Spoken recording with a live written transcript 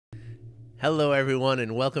Hello, everyone,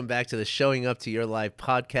 and welcome back to the Showing Up to Your Life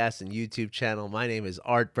podcast and YouTube channel. My name is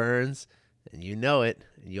Art Burns, and you know it.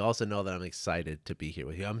 And you also know that I'm excited to be here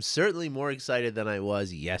with you. I'm certainly more excited than I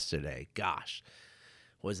was yesterday. Gosh,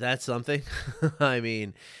 was that something? I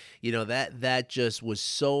mean, that just was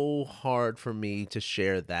so hard for me to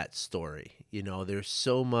share that story. There's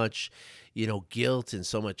so much, guilt and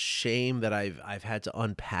so much shame that I've had to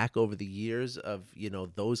unpack over the years of,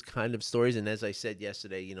 those kind of stories. And as I said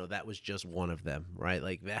yesterday, that was just one of them, right?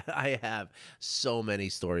 Like that I have so many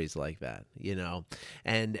stories like that,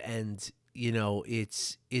 and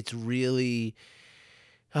it's really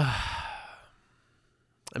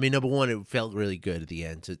I mean, number one, it felt really good at the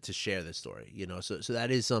end to share this story, So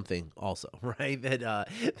that is something also, right?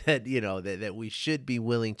 That we should be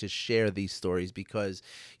willing to share these stories because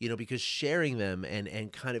sharing them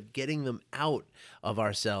and kind of getting them out of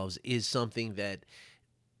ourselves is something that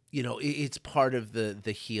it's part of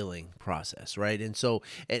the healing process, right? And so,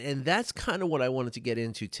 and that's kind of what I wanted to get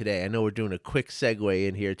into today. I know we're doing a quick segue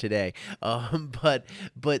in here today, but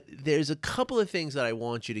there's a couple of things that I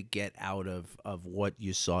want you to get out of what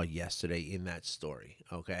you saw yesterday in that story.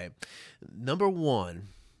 Okay, number one,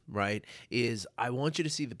 right, is I want you to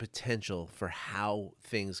see the potential for how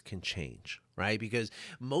things can change, right? Because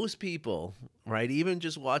most people, right, even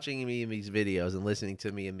just watching me in these videos and listening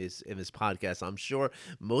to me in this podcast, I'm sure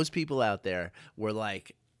most people out there were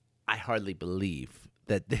like, I hardly believe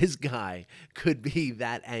that this guy could be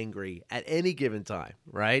that angry at any given time,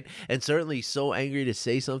 right? And certainly so angry to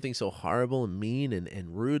say something so horrible and mean and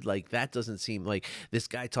rude. Like that doesn't seem like this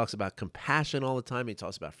guy talks about compassion all the time. He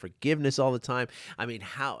talks about forgiveness all the time. I mean,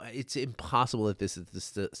 how it's impossible that this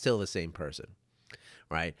is still the same person,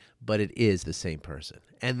 right? But it is the same person.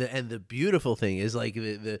 And the beautiful thing is like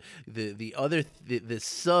the other the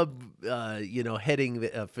sub heading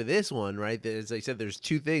for this one, right? As I said, there's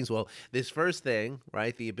two things. Well, this first thing,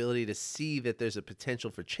 right, the ability to see that there's a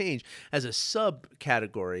potential for change, as a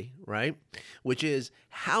subcategory, right, which is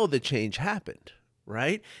how the change happened,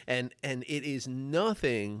 right? And it is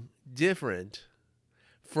nothing different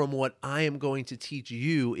from what I am going to teach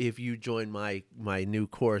you if you join my new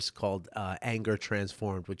course called Anger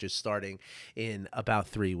Transformed, which is starting in about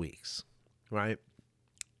 3 weeks, right?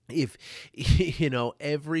 If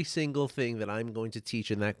every single thing that I'm going to teach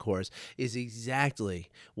in that course is exactly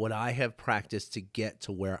what I have practiced to get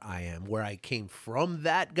to where I am, where I came from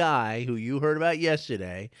that guy who you heard about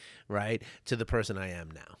yesterday, right, to the person I am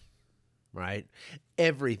now, right?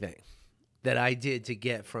 Everything that I did to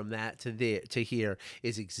get from that to here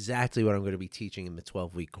is exactly what I'm going to be teaching in the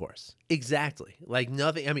 12-week course. Exactly. Like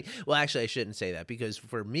nothing. I mean, well, actually, I shouldn't say that because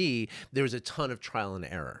for me, there was a ton of trial and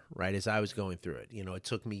error, right? As I was going through it, it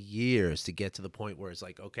took me years to get to the point where it's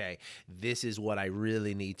like, okay, this is what I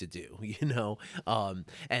really need to do,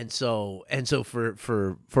 and so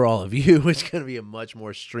for all of you, it's going to be a much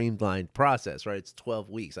more streamlined process, right? It's 12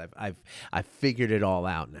 weeks. I've figured it all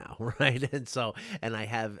out now, right? And I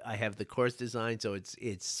have the course designed so it's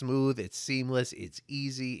smooth, it's seamless, it's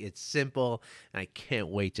easy, it's simple, and I can't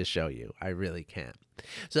wait to show you. I really can't.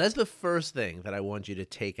 So that's the first thing that I want you to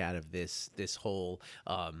take out of this whole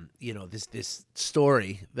this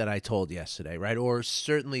story that I told yesterday, right? Or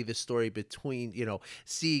certainly the story between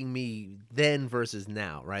seeing me then versus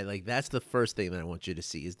now, right? Like that's the first thing that I want you to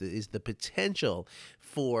see is the potential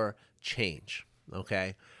for change.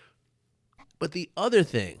 Okay. But the other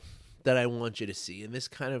thing that I want you to see, and this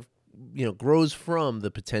kind of grows from the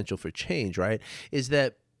potential for change, right, is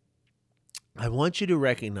that I want you to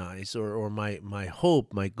recognize, or my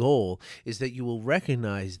hope, my goal is that you will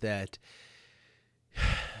recognize that,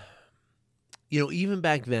 even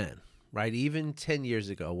back then, right, even 10 years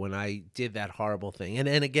ago when I did that horrible thing, and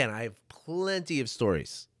again, I have plenty of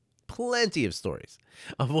stories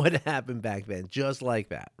of what happened back then, just like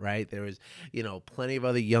that, right? There was, plenty of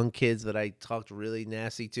other young kids that I talked really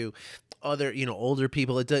nasty to, other, older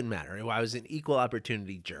people. It doesn't matter. I was an equal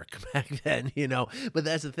opportunity jerk back then, but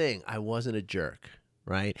that's the thing. I wasn't a jerk,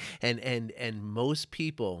 right? And most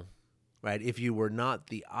people, right, if you were not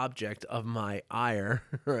the object of my ire,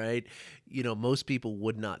 right, most people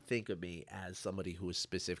would not think of me as somebody who was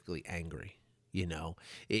specifically angry.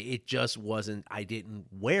 It just wasn't, I didn't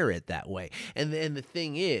wear it that way. And then the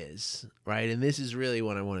thing is, right, and this is really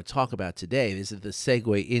what I want to talk about today, this is the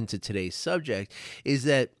segue into today's subject, is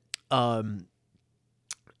that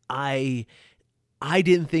I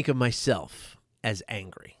didn't think of myself as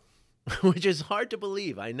angry. Which is hard to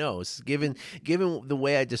believe, I know, given the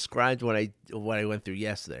way I described what I went through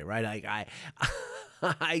yesterday, right?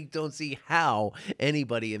 I don't see how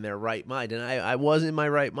anybody in their right mind, and I was in my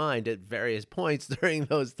right mind at various points during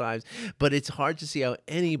those times, but it's hard to see how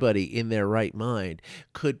anybody in their right mind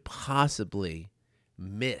could possibly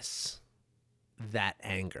miss that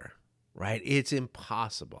anger, right? It's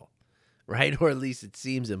impossible, right? Or at least it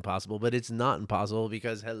seems impossible, but it's not impossible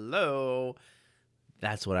because, hello,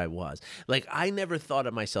 that's what I was. Like, I never thought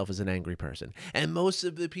of myself as an angry person. And most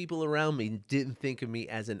of the people around me didn't think of me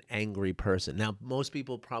as an angry person. Now, most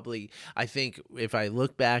people probably, I think, if I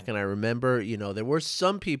look back and I remember, there were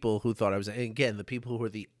some people who thought I was, and again, the people who were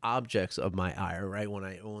the objects of my ire, right? When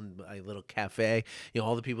I owned my little cafe,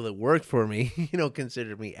 all the people that worked for me,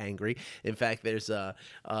 considered me angry. In fact, there's a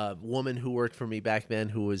woman who worked for me back then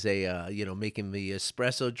who was making the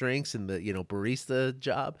espresso drinks and the, barista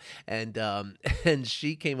job. And, and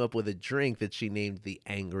she came up with a drink that she named the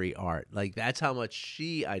Angry Art. Like, that's how much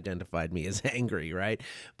she identified me as angry, right?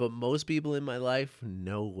 But most people in my life,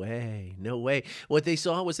 no way, no way. What they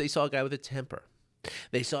saw was they saw a guy with a temper.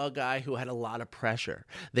 They saw a guy who had a lot of pressure.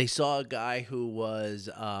 They saw a guy who was,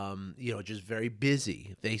 just very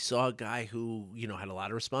busy. They saw a guy who, had a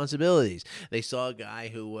lot of responsibilities. They saw a guy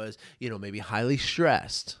who was, maybe highly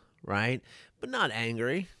stressed, right? But not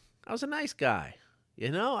angry. I was a nice guy.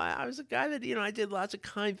 I was a guy that, I did lots of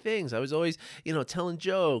kind things. I was always, telling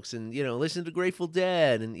jokes and, listening to Grateful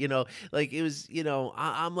Dead. And, like it was,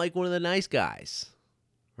 I'm like one of the nice guys,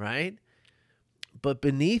 right? But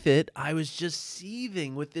beneath it, I was just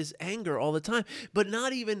seething with this anger all the time. But we're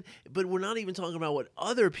not even talking about what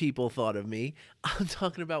other people thought of me. I'm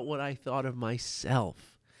talking about what I thought of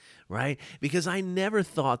myself, right? Because I never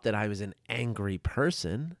thought that I was an angry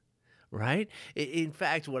person. Right? In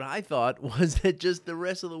fact, what I thought was that just the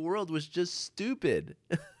rest of the world was just stupid,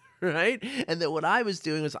 right? And that what I was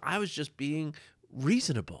doing was I was just being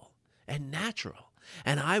reasonable and natural.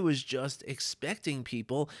 And I was just expecting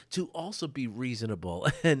people to also be reasonable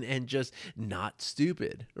and just not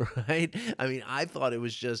stupid, right? I mean, I thought it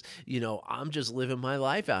was just, I'm just living my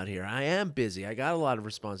life out here. I am busy. I got a lot of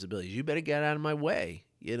responsibilities. You better get out of my way.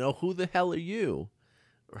 Who the hell are you?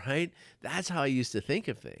 Right? That's how I used to think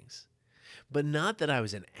of things. But not that I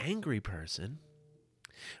was an angry person,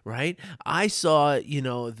 right? I saw,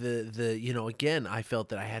 again, I felt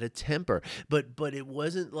that I had a temper, but it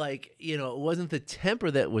wasn't like, it wasn't the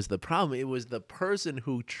temper that was the problem. It was the person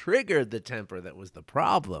who triggered the temper that was the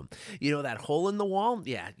problem. That hole in the wall?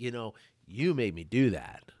 Yeah, you made me do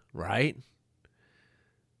that, right?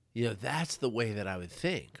 That's the way that I would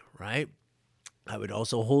think, right? I would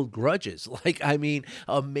also hold grudges,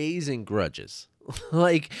 amazing grudges.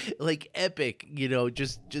 like epic,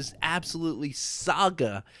 just absolutely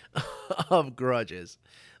saga of grudges.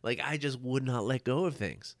 Like, I just would not let go of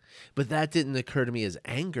things. But that didn't occur to me as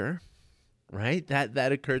anger, right?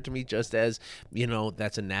 That occurred to me just as,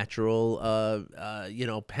 that's a natural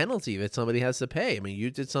penalty that somebody has to pay. I mean, you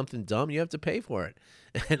did something dumb, you have to pay for it.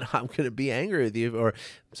 And I'm going to be angry with you, or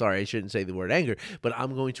sorry, I shouldn't say the word anger, but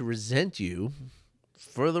I'm going to resent you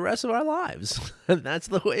for the rest of our lives. And that's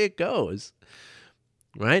the way it goes.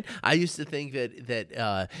 Right? I used to think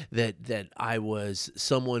that I was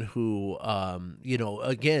someone who,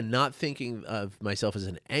 again, not thinking of myself as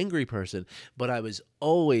an angry person, but I was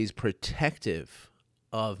always protective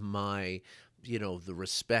of my, the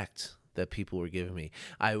respect that people were giving me.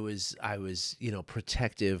 I was,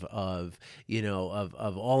 protective of,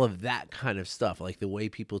 of all of that kind of stuff, like the way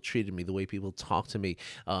people treated me, the way people talked to me,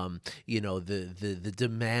 the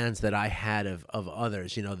demands that I had of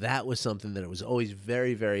others. That was something that was always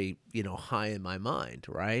very, very, high in my mind,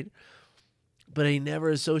 right? But I never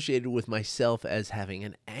associated with myself as having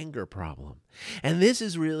an anger problem. And this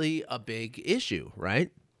is really a big issue,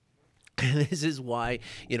 right? And this is why,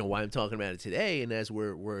 why I'm talking about it today. And as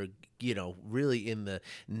we're really in the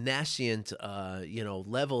nascent,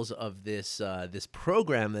 levels of this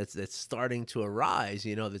program that's starting to arise,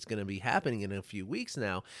 that's going to be happening in a few weeks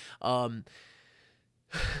now. There's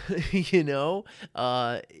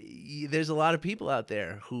a lot of people out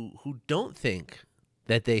there who don't think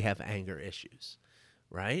that they have anger issues.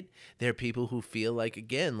 Right? There are people who feel like,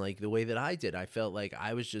 again, like the way that I did, I felt like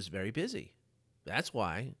I was just very busy. That's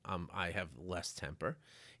why I have less temper,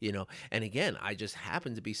 And again, I just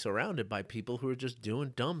happen to be surrounded by people who are just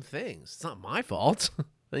doing dumb things. It's not my fault.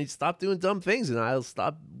 I need to stop doing dumb things, and I'll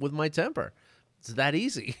stop with my temper. It's that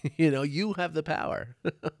easy. You have the power,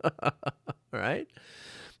 right?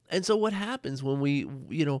 And so what happens when we,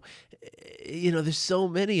 there's so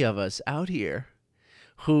many of us out here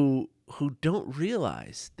who don't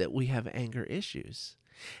realize that we have anger issues,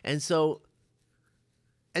 and so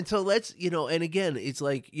And so let's, and again, it's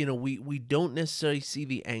like, we don't necessarily see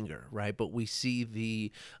the anger, right? But we see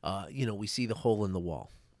we see the hole in the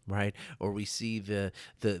wall, right? Or we see the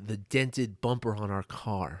dented bumper on our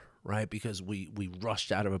car, right? Because we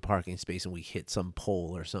rushed out of a parking space and we hit some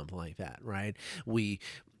pole or something like that, right? We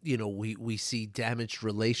see damaged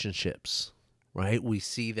relationships, right? We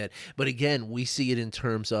see that, but again, we see it in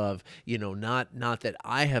terms of, not that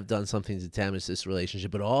I have done something to damage this relationship,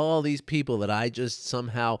 but all these people that I just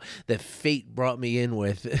somehow, that fate brought me in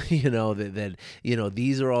with, these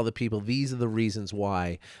are all the people, these are the reasons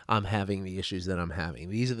why I'm having the issues that I'm having.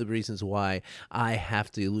 These are the reasons why I have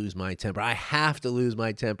to lose my temper. I have to lose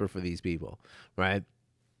my temper for these people, right?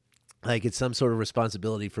 Like it's some sort of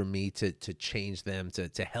responsibility for me to change them,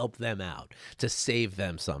 to help them out, to save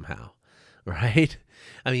them somehow. Right?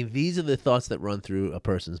 I mean, these are the thoughts that run through a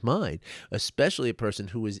person's mind, especially a person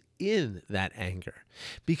who is in that anger.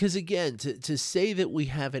 Because again, to say that we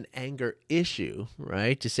have an anger issue,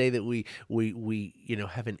 right? To say that we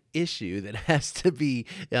have an issue that has to be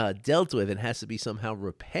dealt with and has to be somehow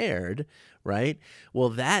repaired, right? Well,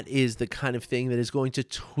 that is the kind of thing that is going to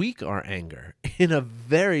tweak our anger in a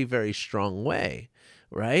very, very strong way,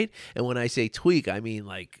 right? And when I say tweak, I mean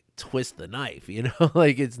like twist the knife,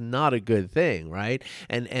 like it's not a good thing, right?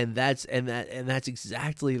 And that's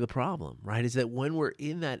exactly the problem, right? Is that when we're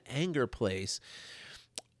in that anger place,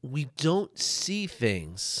 we don't see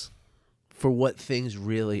things for what things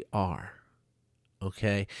really are.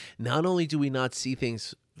 Okay? Not only do we not see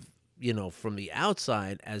things from the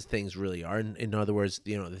outside as things really are, in other words,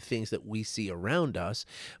 the things that we see around us,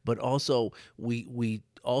 but also we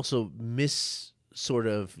also sort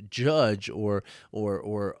of judge or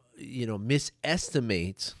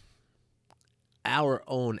misestimate our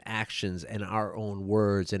own actions and our own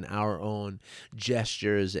words and our own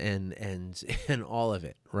gestures and all of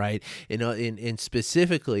it, right? In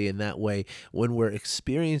specifically in that way, when we're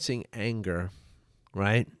experiencing anger,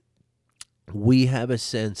 right? We have a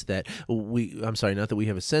sense that I'm sorry, not that we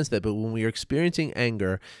have a sense that, but when we are experiencing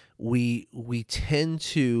anger, we tend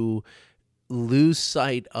to lose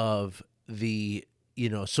sight of the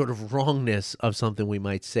sort of wrongness of something we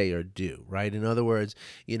might say or do, right? In other words,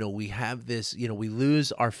 we have this, we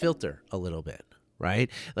lose our filter a little bit, right?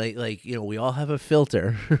 Like we all have a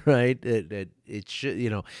filter, right? It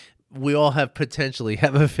should, we all potentially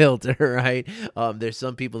have a filter, right? There's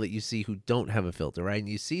some people that you see who don't have a filter, right? And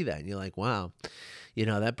you see that and you're like, wow,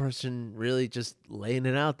 that person really just laying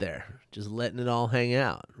it out there, just letting it all hang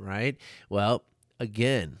out, right? Well,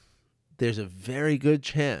 again, there's a very good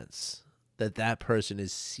chance that person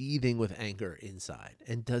is seething with anger inside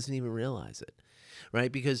and doesn't even realize it,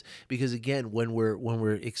 right? Because again, when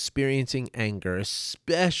we're experiencing anger,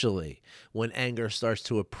 especially when anger starts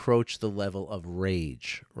to approach the level of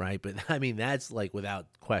rage, right? But I mean, that's like without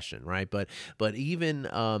question, right? But even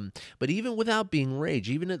without being rage,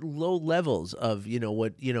 even at low levels of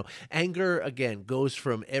anger again goes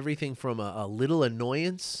from everything from a little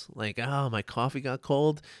annoyance, like, oh, my coffee got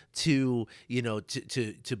cold, to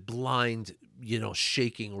to blind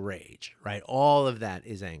shaking rage, right? All of that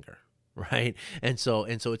is anger, right? And so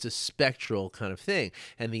it's a spectral kind of thing,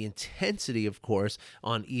 and the intensity, of course,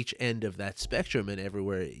 on each end of that spectrum and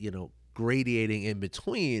everywhere gradiating in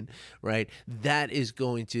between, right? That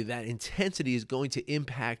intensity is going to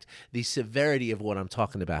impact the severity of what I'm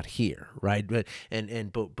talking about here, right? But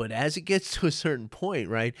as it gets to a certain point,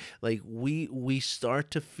 right, like we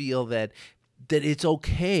start to feel that it's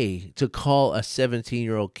okay to call a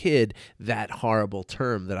 17-year-old kid that horrible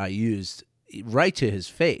term that I used right to his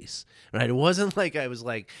face, right? It wasn't like I was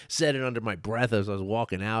like said it under my breath as I was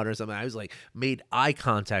walking out or something. I was like made eye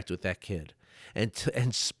contact with that kid and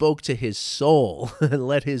spoke to his soul and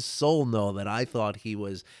let his soul know that I thought he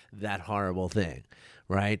was that horrible thing,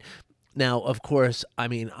 right? Now, of course, I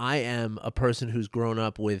mean, I am a person who's grown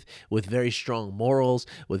up with very strong morals,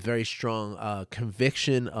 with very strong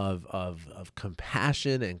conviction of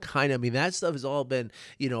compassion and kind. I mean, that stuff has all been,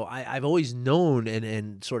 I've always known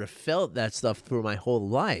and sort of felt that stuff through my whole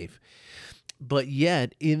life. But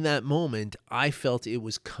yet, in that moment, I felt it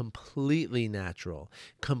was completely natural,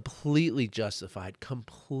 completely justified,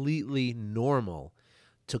 completely normal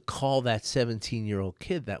to call that 17-year-old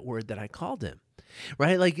kid that word that I called him.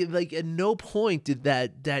 Right? Like at no point did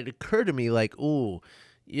that occur to me like, "Ooh,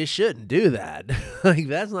 you shouldn't do that." Like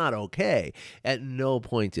that's not okay. At no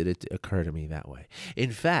point did it occur to me that way.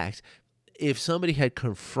 In fact, if somebody had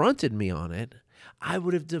confronted me on it, I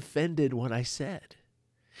would have defended what I said.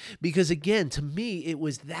 Because again, to me, it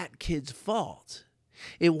was that kid's fault.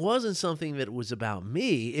 It wasn't something that was about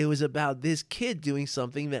me. It was about this kid doing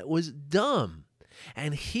something that was dumb.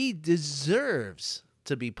 And he deserves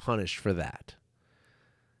to be punished for that.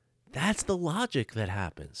 That's the logic that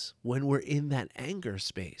happens when we're in that anger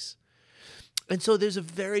space. And so there's a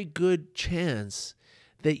very good chance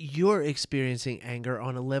that you're experiencing anger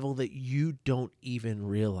on a level that you don't even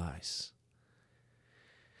realize.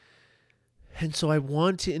 And so I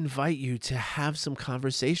want to invite you to have some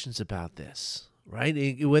conversations about this,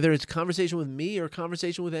 right? Whether it's a conversation with me or a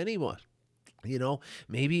conversation with anyone.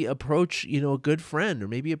 Maybe approach, a good friend, or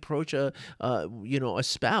maybe approach a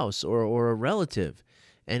spouse or a relative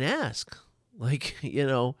and ask, like, do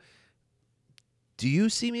you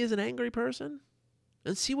see me as an angry person?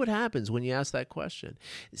 And see what happens when you ask that question.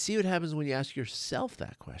 See what happens when you ask yourself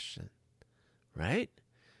that question, right?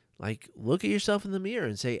 Like, look at yourself in the mirror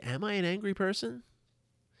and say, am I an angry person?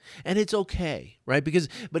 And it's okay, right?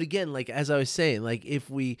 But again, like, as I was saying, like, if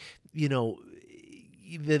we,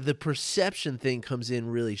 the perception thing comes in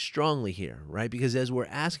really strongly here, right? Because as we're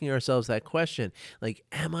asking ourselves that question, like,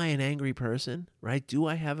 am I an angry person, right? Do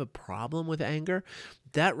I have a problem with anger?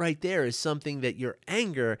 That right there is something that your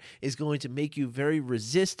anger is going to make you very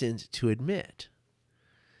resistant to admit.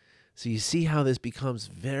 So you see how this becomes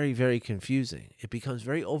very, very confusing. It becomes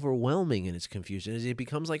very overwhelming in its confusion. It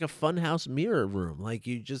becomes like a funhouse mirror room. Like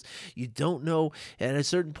you don't know, at a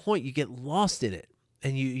certain point you get lost in it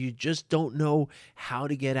and you just don't know how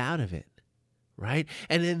to get out of it, right?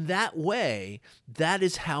 And in that way, that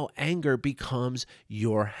is how anger becomes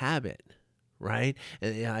your habit. Right.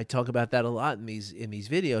 And I talk about that a lot in these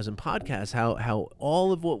videos and podcasts, how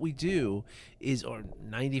all of what we do is, or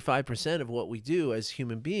 95% of what we do as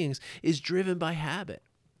human beings is driven by habit.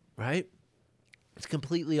 Right. It's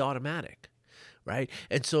completely automatic. Right.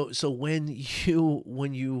 And so when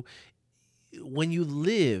you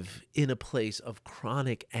live in a place of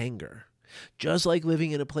chronic anger, just like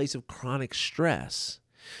living in a place of chronic stress,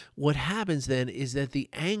 what happens then is that the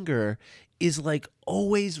anger is like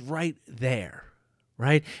always right there,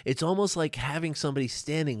 right? It's almost like having somebody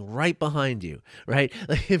standing right behind you, right?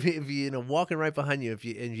 Like if you walking right behind you,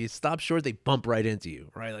 and you stop short, they bump right into you,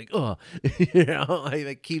 right? Like, oh, like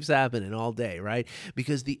that keeps happening all day, right?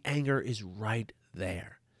 Because the anger is right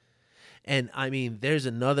there. And I mean, there's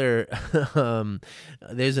another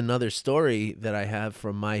story that I have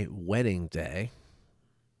from my wedding day.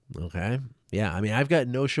 Okay. Yeah, I mean, I've got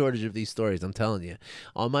no shortage of these stories, I'm telling you.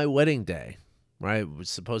 On my wedding day, right, it was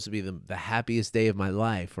supposed to be the happiest day of my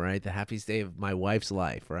life, right? The happiest day of my wife's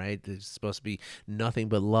life, right? It's supposed to be nothing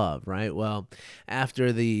but love, right? Well,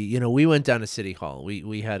 after we went down to City Hall.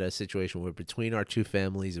 We had a situation where between our two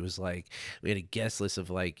families, it was like we had a guest list of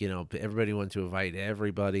like, everybody wanted to invite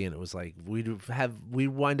everybody, and it was like we'd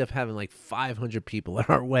wind up having like 500 people at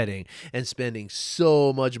our wedding and spending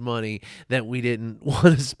so much money that we didn't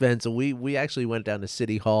want to spend. So we actually went down to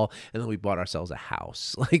City Hall, and then we bought ourselves a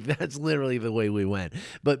house. Like, that's literally the way we went.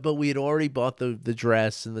 But we had already bought the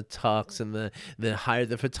dress and the tux and the hired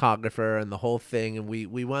the photographer and the whole thing. And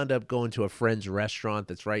we wound up going to a friend's restaurant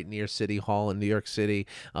that's right near City Hall in New York City.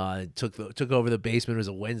 Took over the basement. It was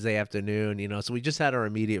a Wednesday afternoon, so we just had our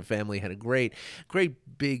immediate family, had a great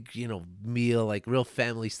big, meal, like real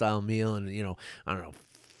family style meal. And, I don't know,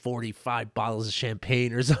 45 bottles of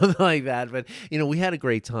champagne or something like that. But, we had a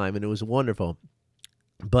great time and it was wonderful.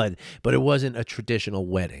 But it wasn't a traditional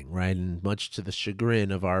wedding, right? And much to the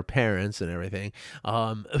chagrin of our parents and everything.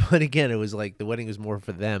 But again, it was like the wedding was more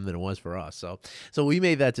for them than it was for us. So we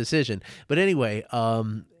made that decision. But anyway,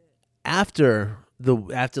 after the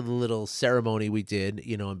little ceremony we did,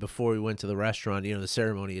 and before we went to the restaurant, the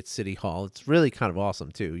ceremony at City Hall, it's really kind of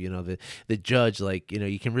awesome too. The judge, like,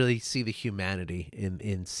 you can really see the humanity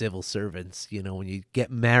in civil servants, when you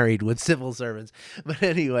get married with civil servants. But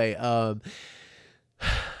anyway,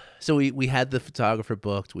 so we had the photographer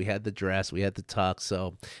booked, we had the dress, we had the tux,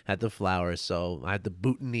 so had the flowers, so I had the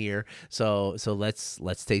boutonniere, so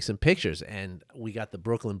let's take some pictures. And we got the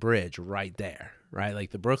Brooklyn Bridge right there, right? Like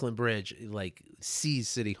the Brooklyn Bridge like sees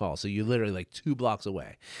City Hall, so you're literally like 2 blocks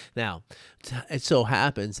away. Now, it so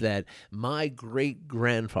happens that my great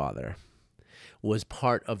grandfather was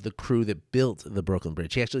part of the crew that built the Brooklyn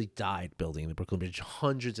Bridge. He actually died building the Brooklyn Bridge.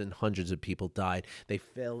 Hundreds and hundreds of people died. They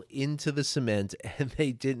fell into the cement, and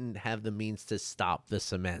they didn't have the means to stop the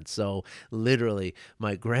cement. So literally,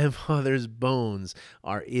 my grandfather's bones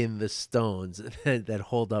are in the stones that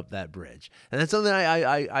hold up that bridge. And that's something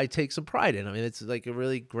I take some pride in. I mean, it's like a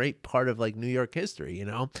really great part of like New York history,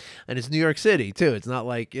 and it's New York City too. It's not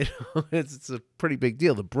like, it's a pretty big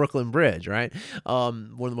deal. The Brooklyn Bridge, right?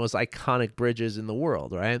 One of the most iconic bridges in the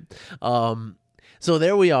world, right? So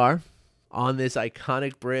there we are. on this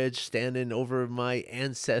iconic bridge, standing over my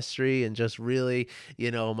ancestry, and just really,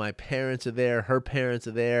 my parents are there, her parents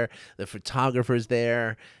are there, the photographer's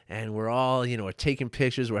there, and we're all, we're taking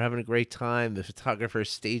pictures, we're having a great time. The photographer's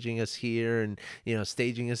staging us here and,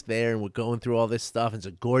 staging us there, and we're going through all this stuff. It's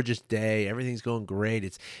a gorgeous day. Everything's going great.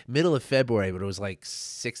 It's middle of February, but it was like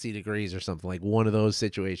 60 degrees or something, like one of those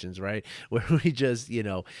situations, right? Where we just,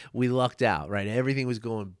 we lucked out, right? Everything was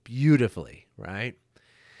going beautifully, right?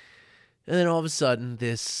 And then all of a sudden,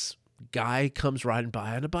 this guy comes riding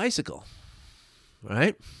by on a bicycle,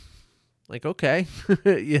 right? Like, okay,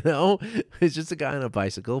 it's just a guy on a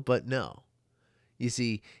bicycle, but no. You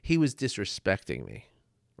see, he was disrespecting me,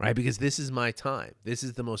 right? Because this is my time. This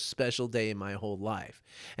is the most special day in my whole life.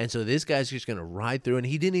 And so this guy's just going to ride through, and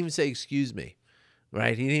he didn't even say, excuse me,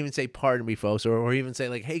 right? He didn't even say, pardon me, folks, or even say,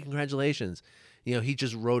 like, hey, congratulations. He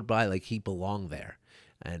just rode by like he belonged there.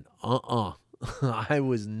 And I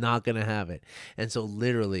was not going to have it. And so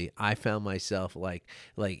literally I found myself like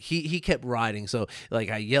he kept riding. So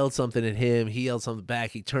like I yelled something at him. He yelled something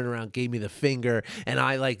back. He turned around, gave me the finger, and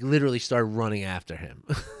I like literally started running after him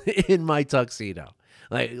in my tuxedo.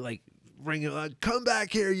 Like ringing, come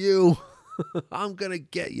back here, you. I'm going to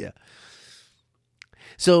get you.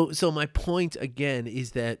 So my point again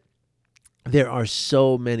is that there are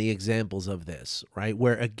so many examples of this, right?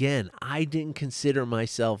 Where again, I didn't consider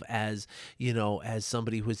myself as, as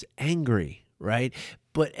somebody who's angry, right?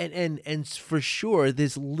 But and for sure,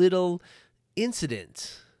 this little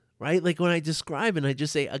incident, right? Like when I describe and I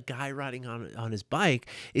just say a guy riding on his bike,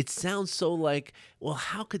 it sounds so like, well,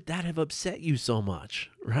 how could that have upset you so much,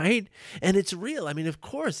 right? And it's real. I mean, of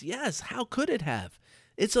course, yes. How could it have?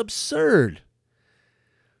 It's absurd.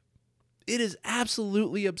 It is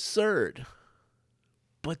absolutely absurd.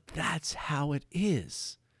 But that's how it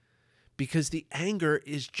is. Because the anger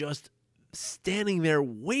is just standing there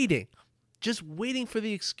waiting, just waiting for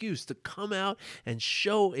the excuse to come out and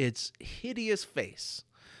show its hideous face.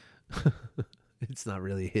 It's not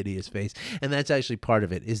really a hideous face. And that's actually part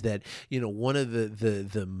of it, is that, one of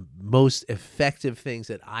the most effective things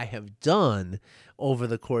that I have done over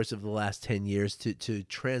the course of the last 10 years to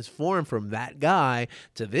transform from that guy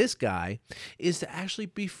to this guy is to actually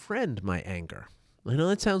befriend my anger. I know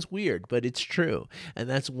that sounds weird, but it's true. And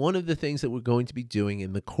that's one of the things that we're going to be doing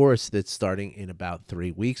in the course that's starting in about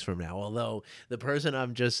 3 weeks from now. Although the person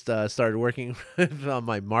I've just started working with on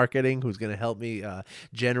my marketing, who's going to help me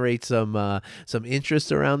generate some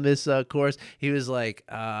interest around this course, he was like,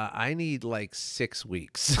 I need like 6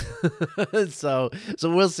 weeks. So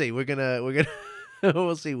we'll see. We're gonna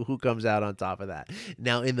we'll see who comes out on top of that.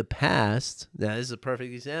 Now, in the past, this is a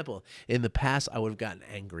perfect example. In the past, I would have gotten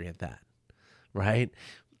angry at that. Right?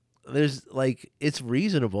 There's like, it's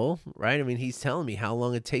reasonable, right? I mean, he's telling me how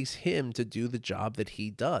long it takes him to do the job that he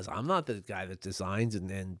does. I'm not the guy that designs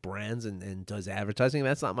and brands and does advertising.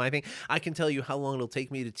 That's not my thing. I can tell you how long it'll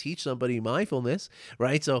take me to teach somebody mindfulness,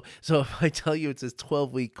 right? So if I tell you it's a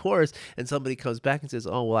 12-week course and somebody comes back and says,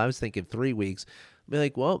 oh, well, I was thinking 3 weeks. Be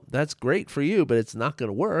like, well, that's great for you, but it's not going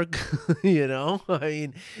to work. I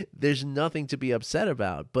mean, there's nothing to be upset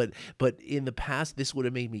about. But in the past, this would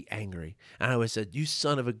have made me angry. And I would have said, you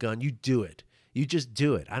son of a gun, you do it. You just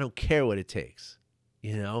do it. I don't care what it takes.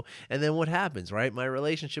 And then what happens, right? My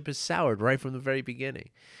relationship is soured right from the very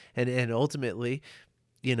beginning. And ultimately,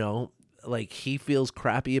 like he feels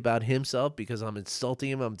crappy about himself because I'm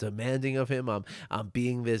insulting him. I'm demanding of him. I'm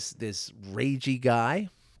being this ragey guy.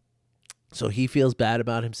 So he feels bad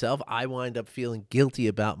about himself. I wind up feeling guilty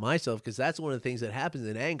about myself, because that's one of the things that happens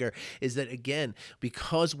in anger, is that, again,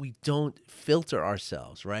 because we don't filter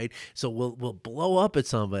ourselves, right? So we'll blow up at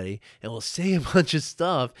somebody and we'll say a bunch of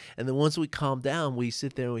stuff. And then once we calm down, we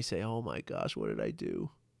sit there and we say, oh my gosh, what did I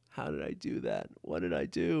do? How did I do that? What did I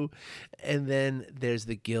do? And then there's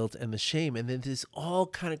the guilt and the shame. And then this all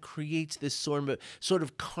kind of creates this sort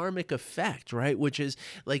of karmic effect, right? Which is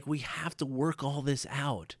like, we have to work all this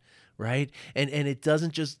out. Right? And it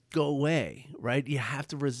doesn't just go away, right? You have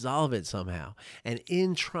to resolve it somehow. And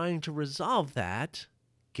in trying to resolve that,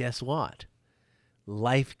 guess what?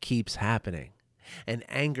 Life keeps happening. And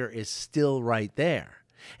anger is still right there.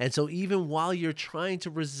 And so even while you're trying to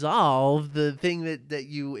resolve the thing that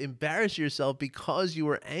you embarrass yourself because you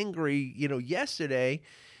were angry, yesterday,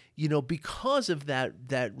 because of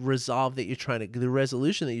that resolve that you're the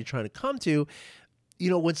resolution that you're trying to come to,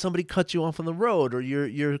 when somebody cuts you off on the road, or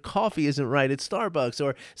your coffee isn't right at Starbucks,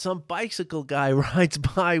 or some bicycle guy rides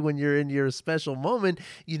by when you're in your special moment,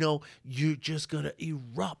 you're just going to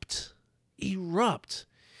erupt.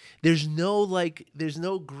 There's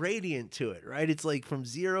no gradient to it, right? It's like from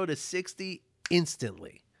 0 to 60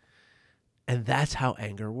 instantly. And that's how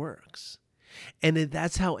anger works. And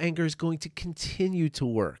that's how anger is going to continue to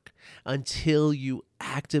work until you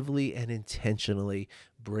actively and intentionally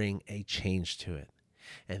bring a change to it.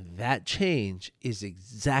 And that change is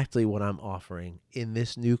exactly what I'm offering in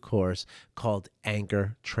this new course called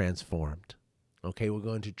Anger Transformed. Okay, we're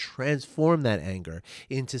going to transform that anger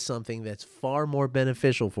into something that's far more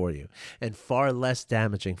beneficial for you and far less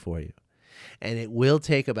damaging for you. And it will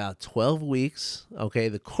take about 12 weeks. Okay,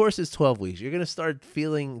 the course is 12 weeks. You're going to start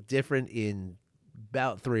feeling different in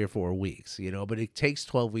about 3 or 4 weeks, but it takes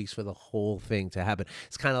 12 weeks for the whole thing to happen.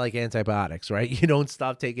 It's kind of like antibiotics, right? You don't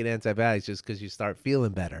stop taking antibiotics just because you start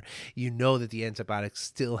feeling better. You know that the antibiotics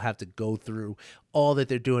still have to go through all that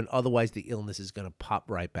they're doing. Otherwise, the illness is going to pop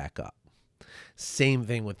right back up. Same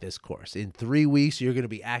thing with this course. In 3 weeks, you're going to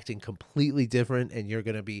be acting completely different and you're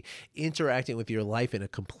going to be interacting with your life in a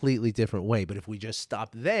completely different way. But if we just stop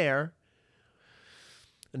there,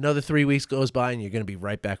 another 3 weeks goes by and you're going to be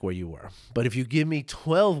right back where you were. But if you give me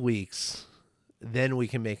 12 weeks, then we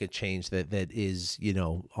can make a change that is,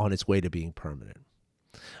 on its way to being permanent.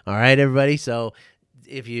 All right, everybody. So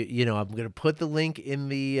if I'm going to put the link in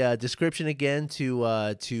the description again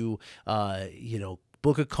to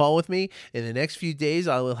book a call with me. In the next few days,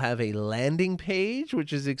 I will have a landing page,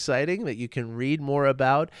 which is exciting, that you can read more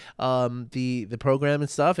about the program and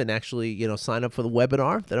stuff, and actually, sign up for the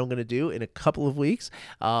webinar that I'm going to do in a couple of weeks.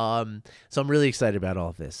 So I'm really excited about all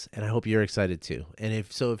of this, and I hope you're excited too. And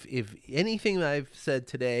if anything that I've said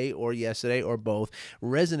today or yesterday or both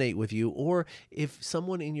resonate with you, or if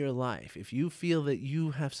someone in your life, if you feel that you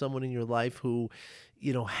have someone in your life who,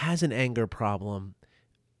 has an anger problem,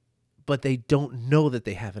 but they don't know that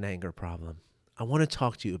they have an anger problem, I want to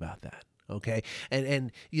talk to you about that. Okay.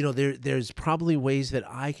 And there's probably ways that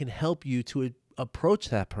I can help you to approach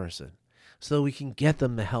that person so that we can get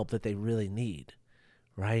them the help that they really need,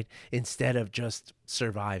 right? Instead of just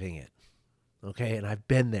surviving it. Okay. And I've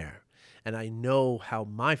been there and I know how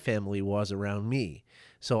my family was around me.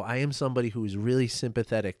 So I am somebody who is really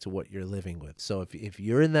sympathetic to what you're living with. So if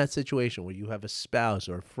you're in that situation where you have a spouse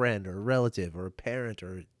or a friend or a relative or a parent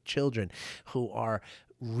or children who are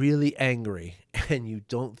really angry and you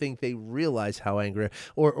don't think they realize how angry,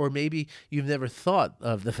 or maybe you've never thought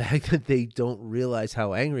of the fact that they don't realize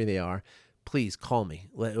how angry they are, please call me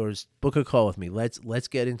or book a call with me. Let's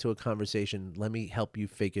get into a conversation. Let me help you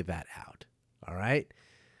figure that out. All right?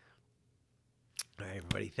 All right,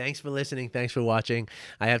 everybody. Thanks for listening. Thanks for watching.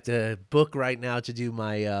 I have to book right now to do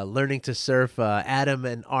my Learning to Surf Adam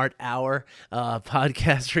and Art Hour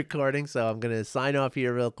podcast recording. So I'm going to sign off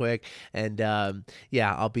here real quick. And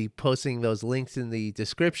I'll be posting those links in the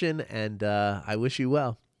description. And I wish you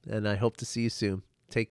well. And I hope to see you soon.